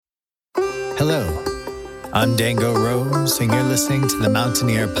Hello, I'm Dango Rose, and you're listening to the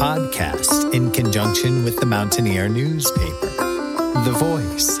Mountaineer Podcast in conjunction with the Mountaineer newspaper, the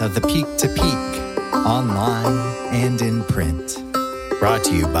voice of the peak to peak, online and in print. Brought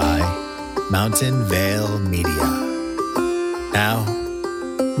to you by Mountain Vale Media. Now,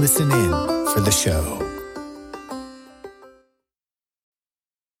 listen in for the show.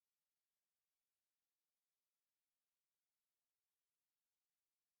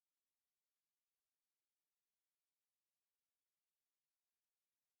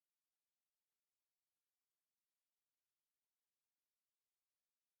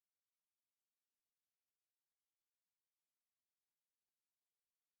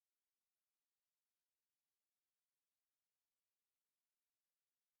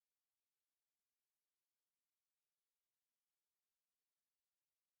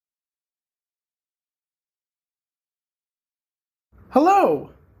 Hello,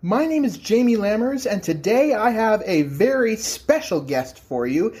 my name is Jamie Lammers, and today I have a very special guest for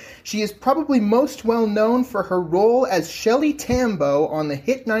you. She is probably most well known for her role as Shelley Tambo on the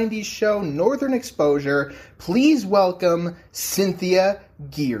hit 90s show Northern Exposure. Please welcome Cynthia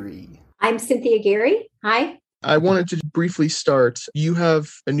Geary. I'm Cynthia Geary. Hi. I wanted to briefly start. You have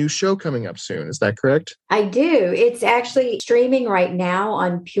a new show coming up soon. Is that correct? I do. It's actually streaming right now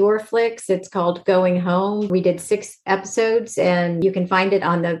on PureFlix. It's called Going Home. We did 6 episodes, and you can find it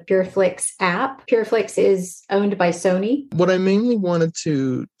on the PureFlix app. PureFlix is owned by Sony. What I mainly wanted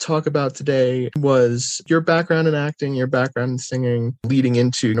to talk about today was your background in acting, your background in singing, leading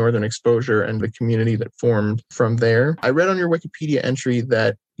into Northern Exposure and the community that formed from there. I read on your Wikipedia entry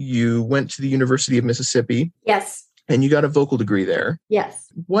that you went to the University of Mississippi. Yes. And you got a vocal degree there. Yes.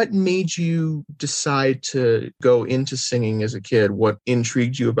 What made you decide to go into singing as a kid? What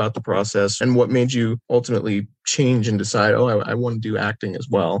intrigued you about the process? And what made you ultimately change and decide, I want to do acting as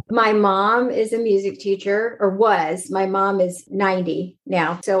well? My mom is a music teacher, or was. My mom is 90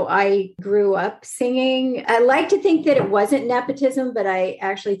 now. So I grew up singing. I like to think that it wasn't nepotism, but I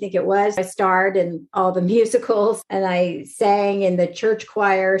actually think it was. I starred in all the musicals, and I sang in the church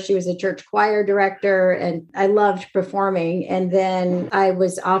choir. She was a church choir director, and I loved performing. And then I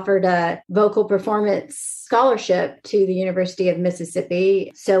was offered a vocal performance scholarship to the University of Mississippi.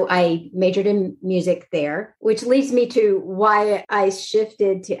 So I majored in music there, which leads me to why I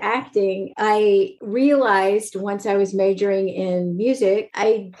shifted to acting. I realized once I was majoring in music,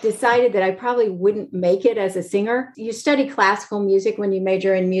 I decided that I probably wouldn't make it as a singer. You study classical music when you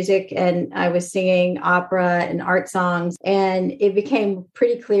major in music, and I was singing opera and art songs. And it became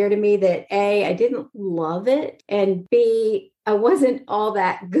pretty clear to me that A, I didn't love it, and B, I wasn't all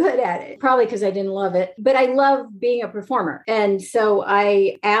that good at it, probably because I didn't love it, but I love being a performer. And so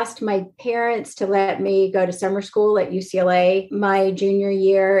I asked my parents to let me go to summer school at UCLA my junior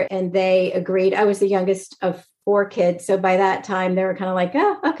year, and they agreed. I was the youngest of 4 kids. So by that time, they were kind of like,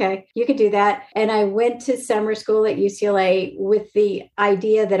 oh, okay, you could do that. And I went to summer school at UCLA with the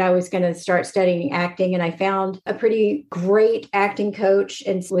idea that I was going to start studying acting. And I found a pretty great acting coach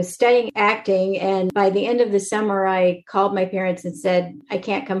and was studying acting. And by the end of the summer, I called my parents and said, I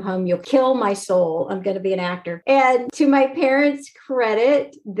can't come home. You'll kill my soul. I'm going to be an actor. And to my parents'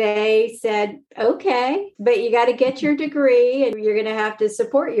 credit, they said, okay, but you got to get your degree and you're going to have to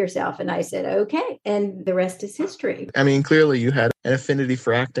support yourself. And I said, okay. And the rest is history. I mean, clearly you had an affinity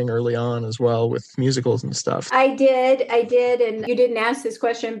for acting early on as well with musicals and stuff. I did. And you didn't ask this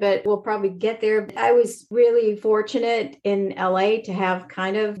question, but we'll probably get there. I was really fortunate in LA to have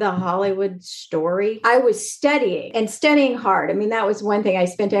kind of the Hollywood story. I was studying hard. I mean, that was one thing. I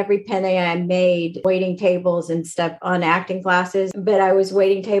spent every penny I made waiting tables and stuff on acting classes, but I was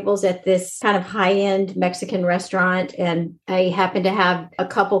waiting tables at this kind of high-end Mexican restaurant. And I happened to have a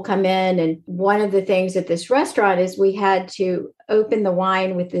couple come in. And one of the things at this restaurant is we had to open the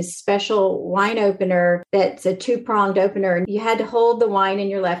wine with this special wine opener that's a 2-pronged opener. And you had to hold the wine in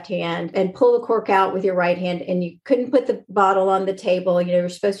your left hand and pull the cork out with your right hand. And you couldn't put the bottle on the table. You were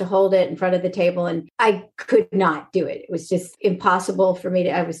supposed to hold it in front of the table. And I could not do it. It was just impossible for me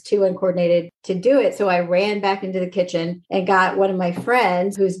I was too uncoordinated to do it. So I ran back into the kitchen and got one of my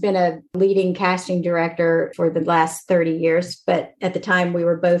friends who's been a leading casting director for the last 30 years. But at the time we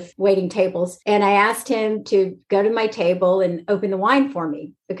were both waiting tables. And I asked him to go to my table and open the wine for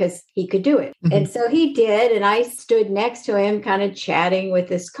me because he could do it. Mm-hmm. And so he did. And I stood next to him kind of chatting with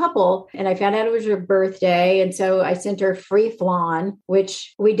this couple. And I found out it was her birthday. And so I sent her free flan,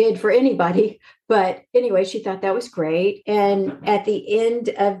 which we did for anybody. But anyway, she thought that was great. And at the end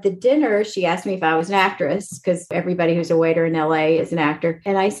of the dinner, she asked me if I was an actress, because everybody who's a waiter in LA is an actor.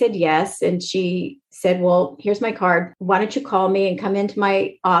 And I said yes. And she said, well, here's my card. Why don't you call me and come into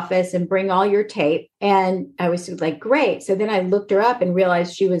my office and bring all your tape? And I was like, great. So then I looked her up and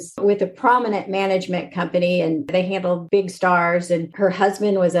realized she was with a prominent management company and they handled big stars. And her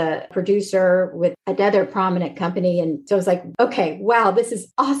husband was a producer with another prominent company. And so I was like, okay, wow, this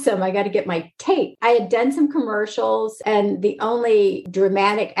is awesome. I got to get my tape. I had done some commercials, and the only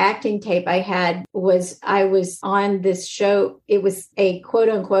dramatic acting tape I had was I was on this show. It was a quote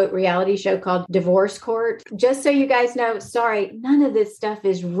unquote reality show called Divorce Court. Just so you guys know, sorry, none of this stuff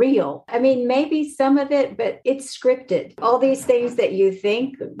is real. I mean, maybe some of it, but it's scripted. All these things that you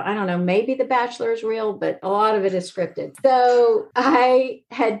think, I don't know, maybe The Bachelor is real, but a lot of it is scripted. So I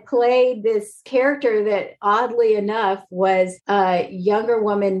had played this character that oddly enough was a younger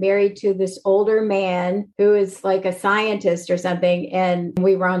woman married to this older man who is like a scientist or something. And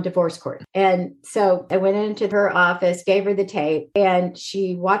we were on divorce court. And so I went into her office, gave her the tape, and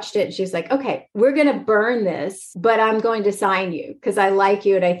she watched it. And she was like, okay, we're going to burn this, but I'm going to sign you because I like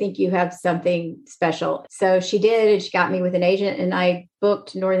you and I think you have something special. So she did, and she got me with an agent, and I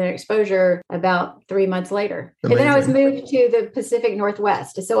booked Northern Exposure about 3 months later. Amazing. And then I was moved to the Pacific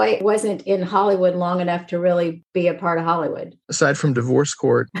Northwest. So I wasn't in Hollywood long enough to really be a part of Hollywood. Aside from Divorce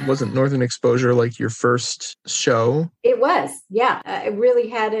Court, wasn't Northern Exposure like your first show? It was, yeah. I really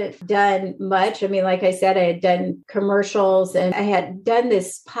hadn't done much. I mean, like I said, I had done commercials, and I had done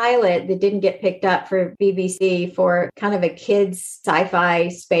this pilot that didn't get picked up for BBC for kind of a kids sci-fi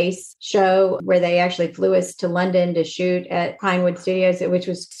space show where they actually flew us to London to shoot at Pinewood Studios, which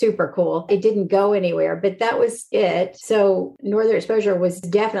was super cool. It didn't go anywhere, but that was it. So Northern Exposure was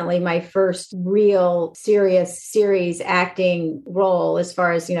definitely my first real serious series acting role as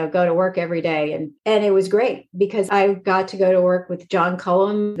far as, go to work every day. And it was great because I got to go to work with John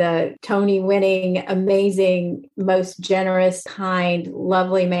Cullum, the Tony winning, amazing, most generous, kind,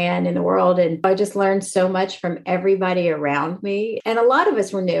 lovely man in the world. And I just learned so much from everybody around me. And a lot of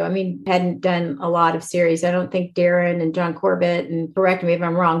us were new. I mean, hadn't done a lot of series. I don't think Darren and John Corbett, and correct me if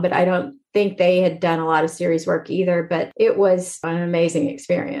I'm wrong, but I don't think they had done a lot of series work either, but it was an amazing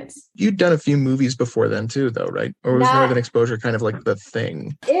experience. You'd done a few movies before then too, though, right? Or was Northern Exposure kind of like the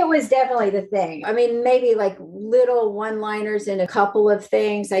thing? It was definitely the thing. I mean, maybe like little one-liners in a couple of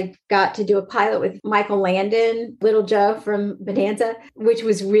things. I got to do a pilot with Michael Landon, Little Joe from Bonanza, which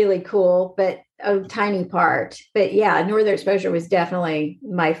was really cool, but a tiny part. But yeah, Northern Exposure was definitely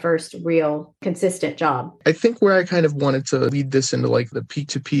my first real consistent job. I think where I kind of wanted to lead this into like the peak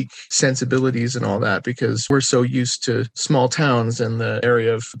to peak sensibilities and all that, because we're so used to small towns in the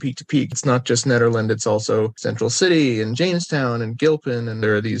area of peak to peak. It's not just Nederland, it's also Central City and Jamestown and Gilpin. And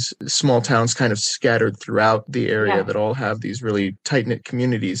there are these small towns kind of scattered throughout the area that all have these really tight-knit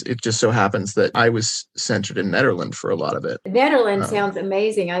communities. It just so happens that I was centered in Nederland for a lot of it. Nederland sounds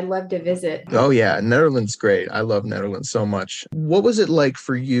amazing. I'd love to visit. Oh yeah, Nederland's great. I love Nederland so much. What was it like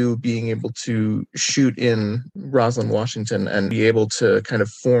for you being able to shoot in Roslyn, Washington, and be able to kind of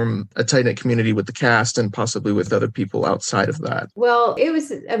form a tight-knit community with the cast and possibly with other people outside of that? Well, it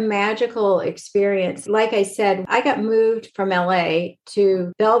was a magical experience. Like I said, I got moved from LA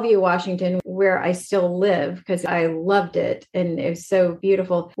to Bellevue, Washington, where I still live because I loved it and it was so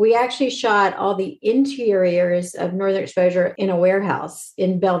beautiful. We actually shot all the interiors of Northern Exposure in a warehouse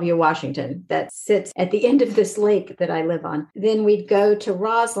in Bellevue, Washington that sits at the end of this lake that I live on. Then we'd go to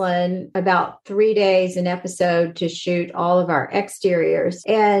Roslyn about 3 days an episode to shoot all of our exteriors.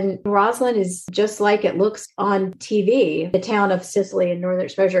 And Roslyn is just like it looks on TV. The town of Sicily in Northern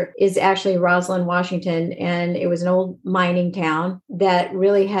Exposure is actually Roslyn, Washington. And it was an old mining town that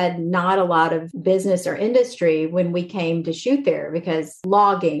really had not a lot of business or industry when we came to shoot there because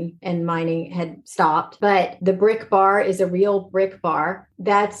logging and mining had stopped. But the Brick Bar is a real brick bar.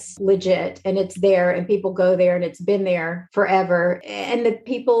 That's legit. And it's there and people go there and it's been there forever. And the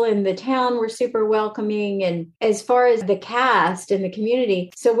people in the town were super welcoming. And as far as the cast and the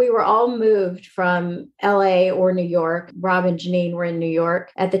community, so we were all moved from LA or New York. Rob and Janine were in New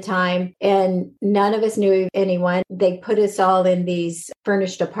York at the time and none of us knew anyone. They put us all in these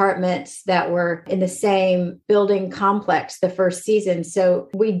furnished apartments that were in the same building complex the first season. So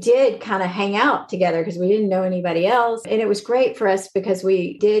we did kind of hang out together because we didn't know anybody else. And it was great for us because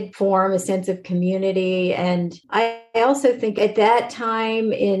we did form a sense of community. And I also think at that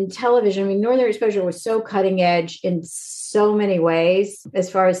time in television, I mean, Northern Exposure was so cutting edge in so many ways as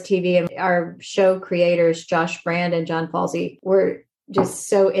far as TV. And our show creators, Josh Brand and John Falsey, were just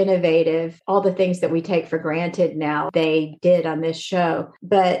so innovative. All the things that we take for granted now, they did on this show.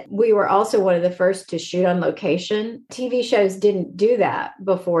 But we were also one of the first to shoot on location. TV shows didn't do that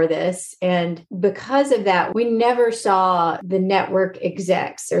before this. And because of that, we never saw the network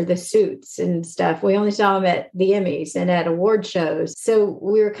execs or the suits and stuff. We only saw them at the Emmys and at award shows. So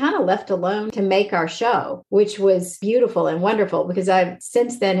we were kind of left alone to make our show, which was beautiful and wonderful, because I've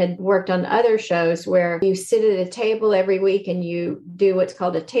since then had worked on other shows where you sit at a table every week and you do what's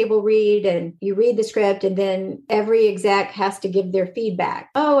called a table read, and you read the script, and then every exec has to give their feedback.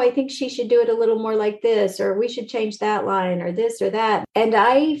 Oh, I think she should do it a little more like this, or we should change that line, or this or that. And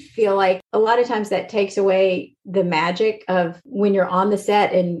I feel like a lot of times that takes away the magic of when you're on the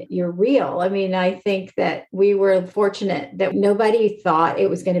set and you're real. I mean, I think that we were fortunate that nobody thought it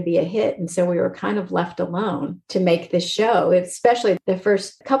was going to be a hit. And so we were kind of left alone to make this show, especially the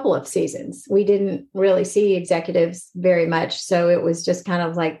first couple of seasons. We didn't really see executives very much. So it was just kind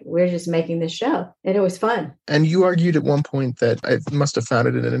of like, we're just making this show. And it was fun. And you argued at one point that, I must have found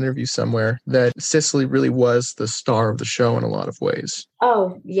it in an interview somewhere, that Cicely really was the star of the show in a lot of ways.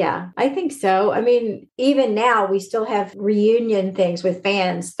 Oh, yeah, I think so. I mean, even now we still have reunion things with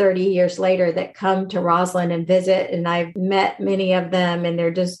fans 30 years later that come to Roslyn and visit. And I've met many of them, and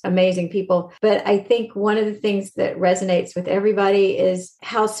they're just amazing people. But I think one of the things that resonates with everybody is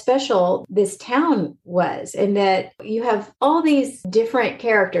how special this town was, and that you have all these different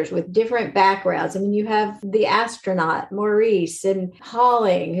characters with different backgrounds. I mean, you have the astronaut, Maurice, and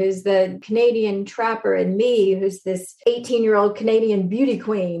Holling, who's the Canadian trapper, and me, who's this 18-year-old Canadian beauty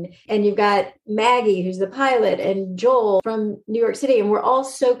queen. And you've got Maggie, who's the pilot, and Joel from New York City. And we're all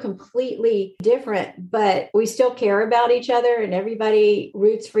so completely different, but we still care about each other, and everybody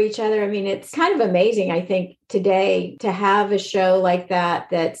roots for each other. I mean, it's kind of amazing, I think, today to have a show like that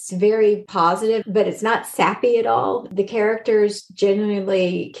that's very positive, but it's not sappy at all. The characters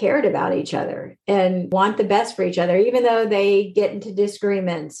genuinely cared about each other and want the best for each other, even though they get into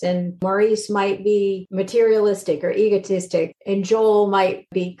disagreements. And Maurice might be materialistic or egotistic, and Joel might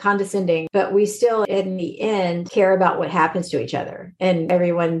be condescending, but we still, in the end, care about what happens to each other. And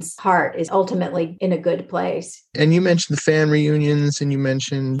everyone's heart is ultimately in a good place. And you mentioned the fan reunions, and you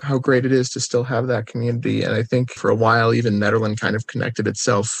mentioned how great it is to still have that community. And I think for a while, even Nederland kind of connected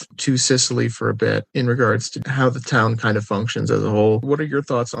itself to Cicely for a bit in regards to how the town kind of functions as a whole. What are your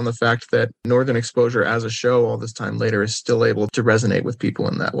thoughts on the fact that Northern Exposure as a show all this time later is still able to resonate with people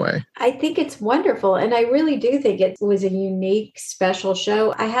in that way? I think it's wonderful. And I really do think it was a unique, special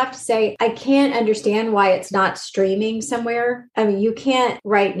show. I have to say, I can't understand why it's not streaming somewhere. I mean, you can't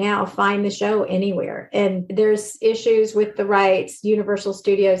right now find the show anywhere. And there's issues with the rights. Universal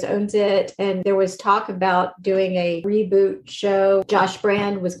Studios owns it. And there was talk about doing a reboot show. Josh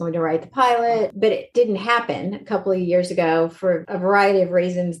Brand was going to write the pilot, but it didn't happen a couple of years ago for a variety of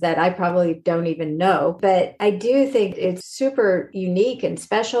reasons that I probably don't even know. But I do think it's super unique and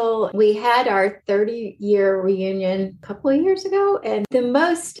special. We had our 30-year reunion a couple of years ago, and the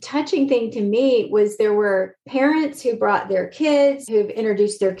most touching thing to me was there were parents who brought their kids, who've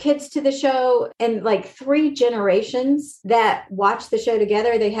introduced their kids to the show, and like 3 generations that watched the show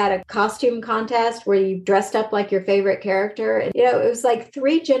together. They had a costume contest where you dressed up like your favorite character. And, you know, it was like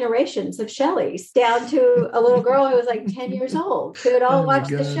 3 generations of Shelleys down to a little girl who was like 10 years old who had all watched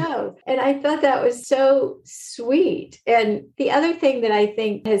the show. And I thought that was so sweet. And the other thing that I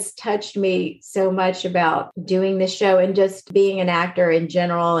think has touched me so much about doing this show and just being an actor in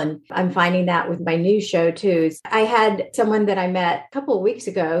general, and I'm finding that with my new show too, is I had someone that I met a couple of weeks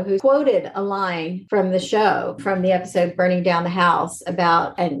ago who quoted a line from the show, from the episode Burning Down the House,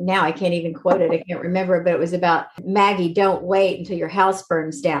 about, and now I can't even quote it, I can't remember, but it was about, Maggie, don't wait until your house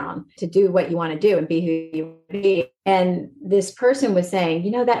burns down to do what you want to do and be who you want to be. And this person was saying,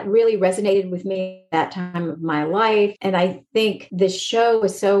 you know, that really resonated with me at that time of my life. And I think the show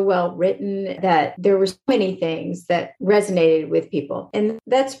was so well written that there were so many things that resonated with people. And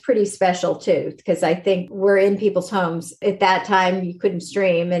that's pretty special too, because I think we're in people's homes. At that time, you couldn't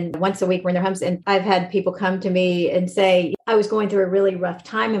stream. And once a week we're in their homes. And I've had people come to me and say, I was going through a really rough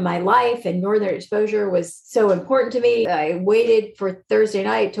time in my life, and Northern Exposure was so important to me. I waited for Thursday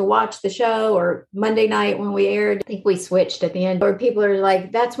night to watch the show, or Monday night when we aired. I think we switched at the end. Or people are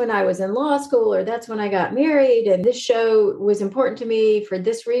like, that's when I was in law school, or that's when I got married, and this show was important to me for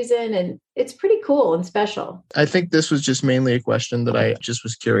this reason. And it's pretty cool and special. I think this was just mainly a question that I just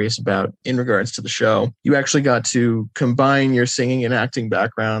was curious about in regards to the show. You actually got to combine your singing and acting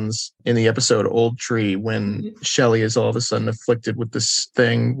backgrounds in the episode Old Tree when Shelley is all of a sudden afflicted with this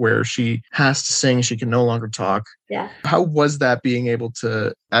thing where she has to sing, she can no longer talk. Yeah. How was that being able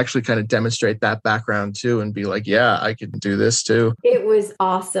to actually kind of demonstrate that background too and be like, yeah, I can do this too? It was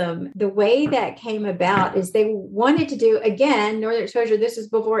awesome. The way that came about is they wanted to do, again, Northern Exposure, this was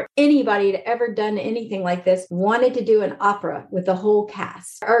before anybody had ever done anything like this, wanted to do an opera with the whole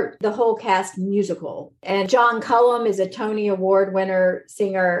cast, or the whole cast musical. And John Cullum is a Tony Award winner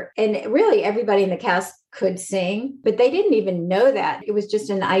singer, and really everybody in the cast could sing, but they didn't even know that. It was just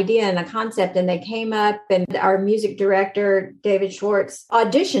an idea and a concept. And they came up, and our music director, David Schwartz,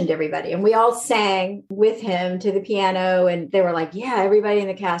 auditioned everybody. And we all sang with him to the piano. And they were like, yeah, everybody in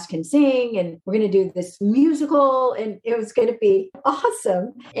the cast can sing. And we're going to do this musical. And it was going to be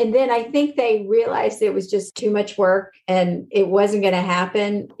awesome. And then I think they realized it was just too much work and it wasn't going to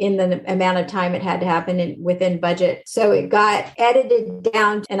happen in the amount of time it had to happen within budget. So it got edited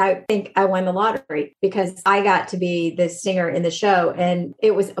down. And I think I won the lottery because I got to be the singer in the show, and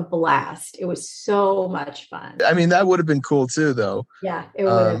it was a blast. It was so much fun. I mean, that would have been cool too, though. Yeah, it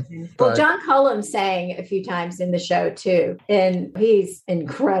would have been. Well, John Cullum sang a few times in the show too, and he's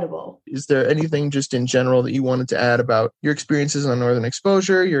incredible. Is there anything just in general that you wanted to add about your experiences on Northern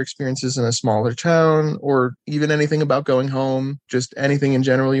Exposure, your experiences in a smaller town, or even anything about going home? Just anything in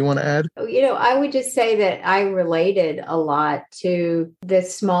general you want to add? You know, I would just say that I related a lot to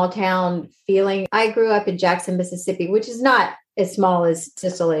this small town feeling. I grew up in Jackson, Mississippi, which is not as small as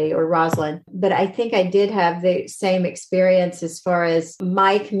Cicely or Roslyn, but I think I did have the same experience as far as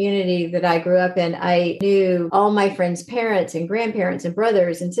my community that I grew up in. I knew all my friends' parents and grandparents and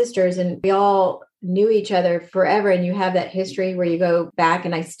brothers and sisters, and we all knew each other forever. And you have that history where you go back,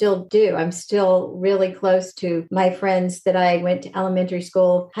 and I still do. I'm still really close to my friends that I went to elementary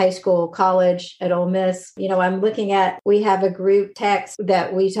school, high school, college at Ole Miss. You know, I'm looking at, we have a group text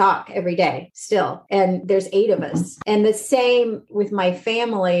that we talk every day still, and there's 8 of us. And the same with my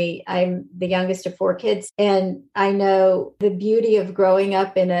family. I'm the youngest of 4 kids. And I know the beauty of growing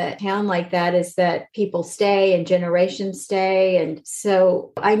up in a town like that is that people stay and generations stay. And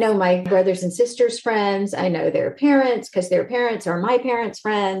so I know my brothers and sisters friends. I know their parents because their parents are my parents'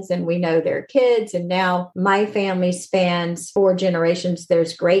 friends, and we know their kids. And now my family spans 4 generations.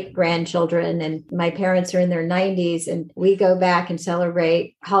 There's great grandchildren, and my parents are in their 90s, and we go back and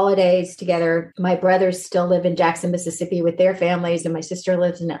celebrate holidays together. My brothers still live in Jackson, Mississippi with their families, and my sister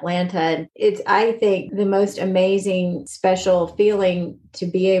lives in Atlanta. And it's, I think, the most amazing, special feeling to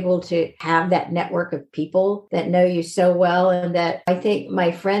be able to have that network of people that know you so well. And that I think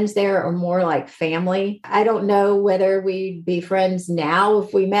my friends there are more like family. I don't know whether we'd be friends now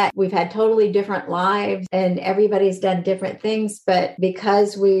if we met. We've had totally different lives and everybody's done different things, but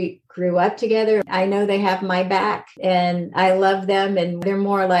because we grew up together, I know they have my back and I love them, and they're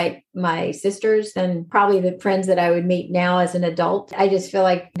more like my sisters than probably the friends that I would meet now as an adult. I just feel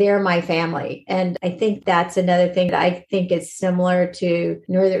like they're my family. And I think that's another thing that I think is similar to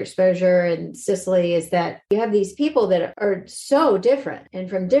Northern Exposure and Cicely, is that you have these people that are so different and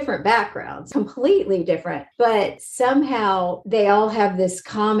from different backgrounds, completely different, but somehow they all have this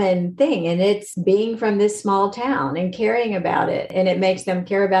common thing, and it's being from this small town and caring about it. And it makes them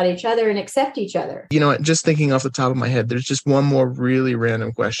care about each other and accept each other. You know, just thinking off the top of my head, there's just one more really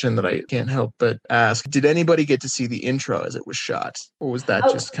random question that I can't help but ask. Did anybody get to see the intro as it was shot? Or was that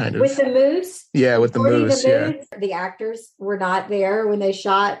just kind of... With the moose? Yeah, with the moose, yeah. The actors were not there when they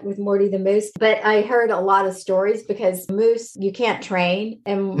shot with Morty the Moose, but I heard a lot of stories because moose, you can't train,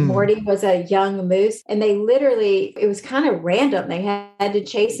 and Morty was a young moose, and they literally, it was kind of random. They had to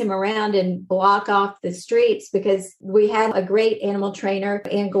chase him around and block off the streets because we had a great animal trainer,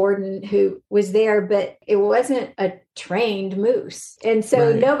 Ann Gordon, who was there, but it wasn't a trained moose. And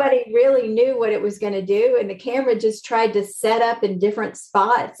so nobody really knew what it was going to do. And the camera just tried to set up in different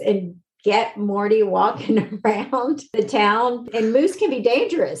spots and get Morty walking around the town. And moose can be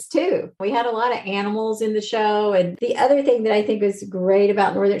dangerous too. We had a lot of animals in the show. And the other thing that I think was great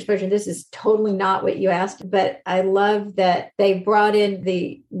about Northern Exposure, this is totally not what you asked, but I love that they brought in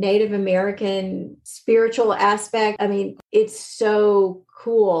the Native American spiritual aspect. I mean, it's so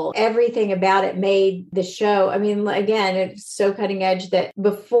cool. Everything about it made the show. I mean, again, it's so cutting edge that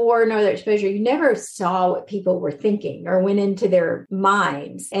before Northern Exposure, you never saw what people were thinking or went into their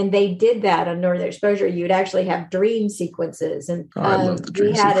minds. And they did that on Northern Exposure. You'd actually have dream sequences. And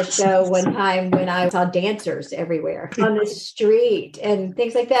we had a show one time when I saw dancers everywhere on the street and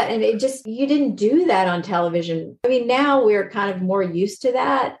things like that. And it just, you didn't do that on television. I mean, now we're kind of more used to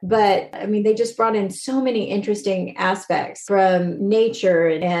that. that. But I mean, they just brought in so many interesting aspects from nature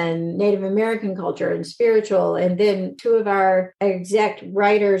and Native American culture and spiritual. And then two of our exec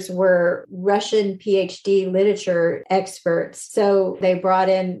writers were Russian PhD literature experts. So they brought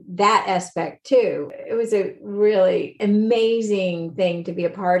in that aspect too. It was a really amazing thing to be a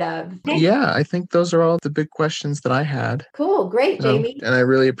part of. Yeah, I think those are all the big questions that I had. Cool. Great, Jamie. And I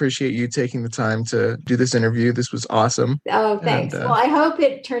really appreciate you taking the time to do this interview. This was awesome. Oh, thanks. Well, I hope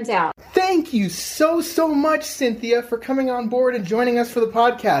it turns out. Thank you so much, Cynthia, for coming on board and joining us for the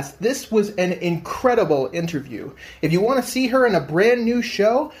podcast. This was an incredible interview. If you want to see her in a brand new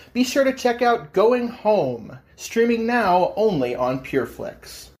show, be sure to check out Going Home, streaming now only on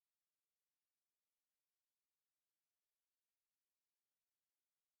PureFlix.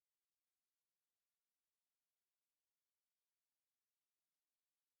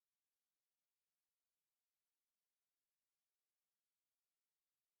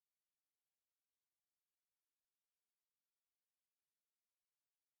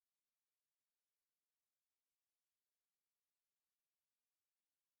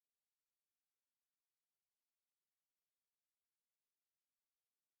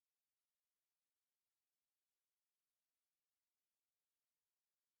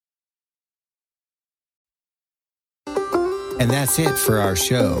 And that's it for our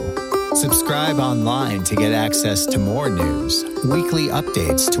show. Subscribe online to get access to more news, weekly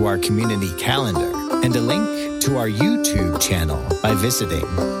updates to our community calendar, and a link to our YouTube channel by visiting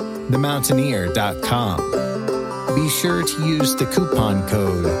themountaineer.com. Be sure to use the coupon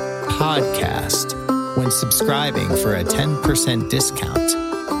code PODCAST when subscribing for a 10% discount,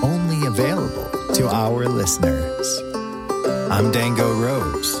 only available to our listeners. I'm Dango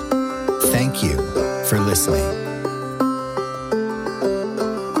Rose. Thank you for listening.